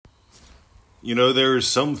You know, there are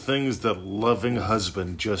some things that a loving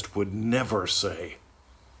husband just would never say.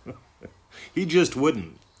 He just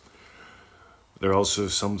wouldn't. There are also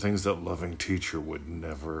some things that a loving teacher would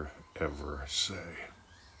never, ever say.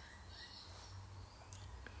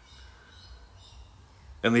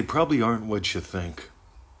 And they probably aren't what you think.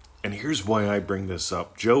 And here's why I bring this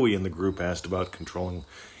up. Joey in the group asked about controlling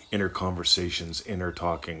inner conversations, inner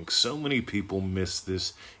talking. So many people miss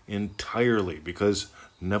this entirely because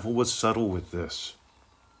Neville was subtle with this.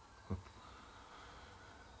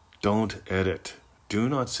 Don't edit. Do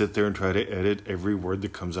not sit there and try to edit every word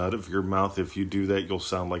that comes out of your mouth. If you do that, you'll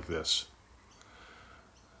sound like this.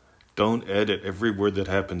 Don't edit every word that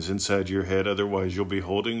happens inside your head. Otherwise, you'll be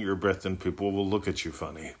holding your breath and people will look at you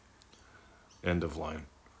funny. End of line.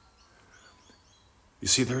 You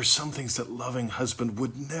see, there are some things that loving husband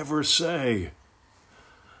would never say.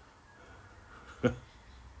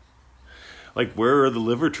 Like, where are the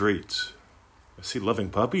liver treats? I see loving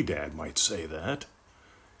puppy dad might say that.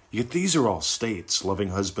 Yet these are all states. Loving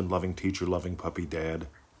husband, loving teacher, loving puppy dad.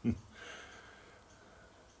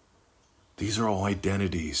 These are all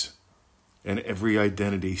identities. And every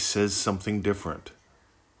identity says something different.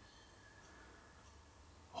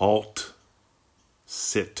 Halt.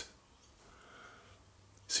 Sit.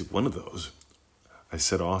 See, one of those I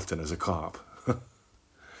said often as a cop.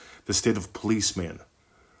 The state of policeman.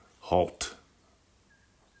 Halt.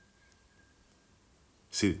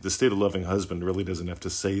 See, the state of loving husband really doesn't have to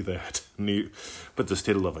say that. But the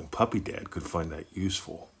state of loving puppy dad could find that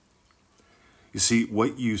useful. You see,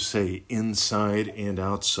 what you say inside and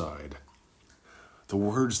outside, the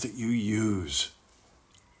words that you use,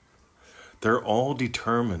 they're all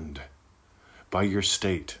determined by your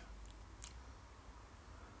state.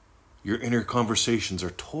 Your inner conversations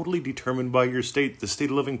are totally determined by your state. The state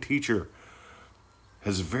of loving teacher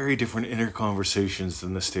has very different inner conversations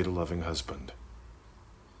than the state of loving husband.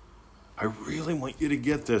 I really want you to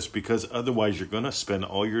get this because otherwise you're going to spend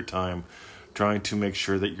all your time trying to make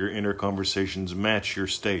sure that your inner conversations match your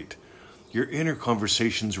state. Your inner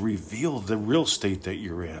conversations reveal the real state that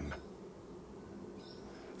you're in.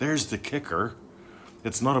 There's the kicker.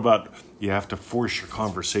 It's not about you have to force your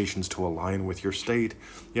conversations to align with your state.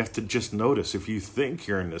 You have to just notice if you think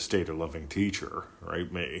you're in the state of loving teacher,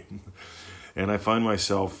 right, me. And I find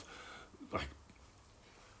myself like,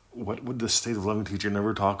 what would the state of loving teacher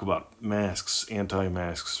never talk about? Masks,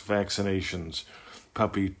 anti-masks, vaccinations,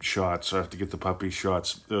 puppy shots. I have to get the puppy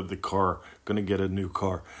shots, the car, going to get a new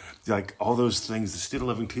car. Like all those things, the state of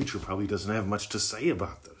loving teacher probably doesn't have much to say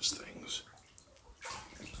about those things.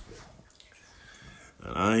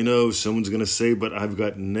 And I know someone's going to say, but I've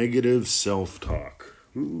got negative self-talk.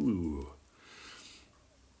 Ooh.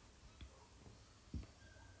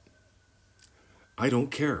 I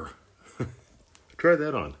don't care. Try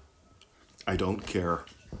that on. I don't care.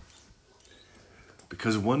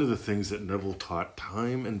 Because one of the things that Neville taught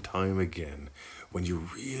time and time again, when you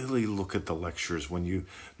really look at the lectures, when you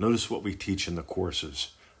notice what we teach in the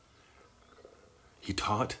courses, he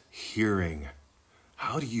taught hearing.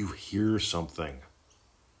 How do you hear something?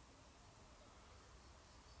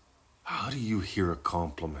 How do you hear a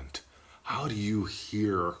compliment? How do you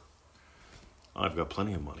hear, I've got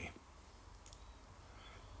plenty of money?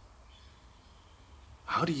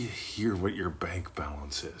 How do you hear what your bank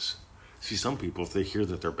balance is? See, some people, if they hear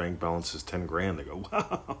that their bank balance is 10 grand, they go,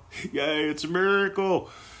 wow, yay, it's a miracle.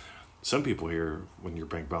 Some people hear when your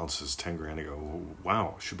bank balance is 10 grand, they go,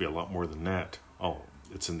 wow, it should be a lot more than that. Oh,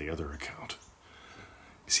 it's in the other account.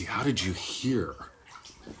 You see, how did you hear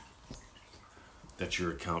that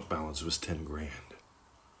your account balance was 10 grand?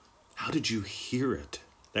 How did you hear it?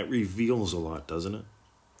 That reveals a lot, doesn't it?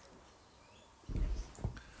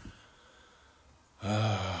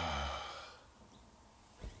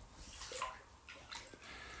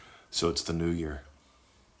 So it's the new year.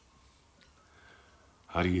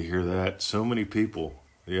 How do you hear that? So many people.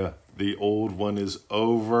 Yeah, the old one is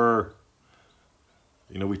over.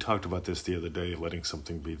 You know, we talked about this the other day, letting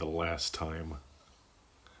something be the last time.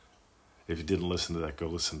 If you didn't listen to that, go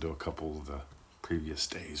listen to a couple of the previous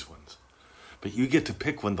days' ones. But you get to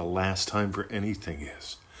pick when the last time for anything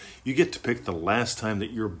is. You get to pick the last time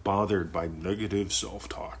that you're bothered by negative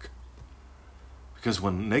self-talk. Because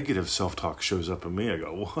when negative self-talk shows up in me, I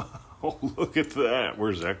go, wow, look at that.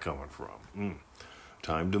 Where's that coming from?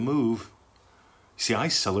 Time to move. See, I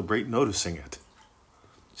celebrate noticing it.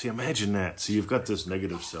 See, imagine that. See, you've got this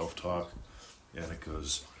negative self-talk, and it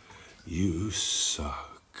goes, you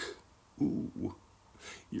suck. Ooh,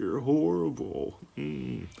 you're horrible.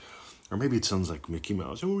 Or maybe it sounds like Mickey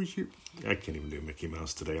Mouse. Oh, I can't even do Mickey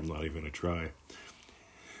Mouse today. I'm not even going to try.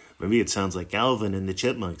 Maybe it sounds like Alvin and the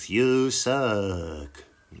Chipmunks. You suck.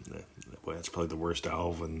 Boy, that's probably the worst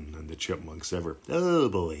Alvin and the Chipmunks ever. Oh,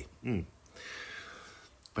 boy.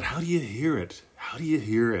 But how do you hear it? How do you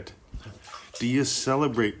hear it? Do you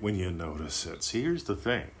celebrate when you notice it? See, here's the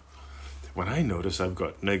thing. When I notice I've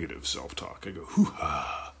got negative self-talk, I go,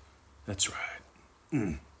 hoo-ha. That's right.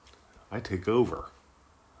 I take over.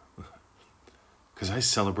 Because I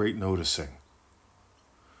celebrate noticing.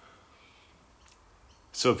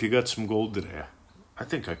 So if you got some gold today, I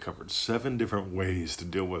think I covered 7 different ways to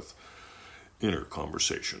deal with inner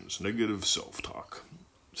conversations, negative self-talk.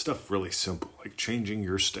 Stuff really simple, like changing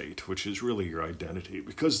your state, which is really your identity.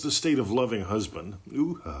 Because the state of loving husband,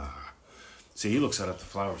 see, he looks out at the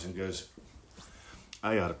flowers and goes,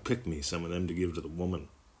 I ought to pick me some of them to give to the woman.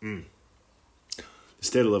 The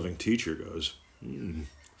state of loving teacher goes,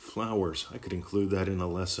 flowers, I could include that in a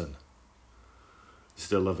lesson. The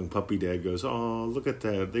state of loving puppy dad goes, oh, look at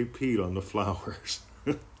that, they peed on the flowers.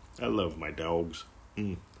 I love my dogs.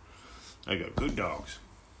 I got good dogs.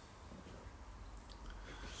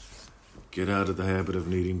 Get out of the habit of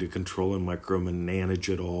needing to control and micromanage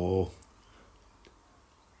it all.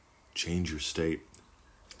 Change your state.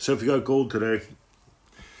 So if you got gold today,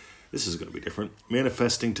 this is going to be different.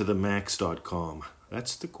 Manifestingtothemax.com.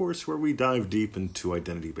 That's the course where we dive deep into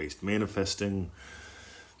identity-based manifesting.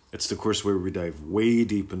 It's the course where we dive way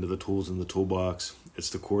deep into the tools in the toolbox. It's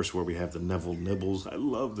the course where we have the Neville Nibbles. I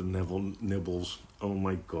love the Neville Nibbles. Oh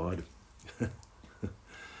my God.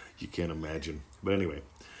 You can't imagine. But anyway,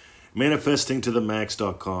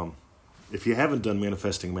 manifestingtothemax.com. If you haven't done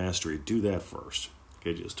Manifesting Mastery, do that first.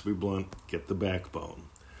 Okay, just to be blunt, get the backbone.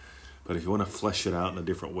 But if you want to flesh it out in a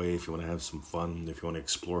different way, if you want to have some fun, if you want to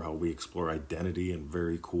explore how we explore identity in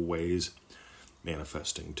very cool ways,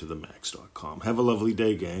 manifestingtothemax.com. Have a lovely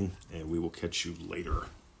day, gang, and we will catch you later.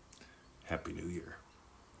 Happy New Year.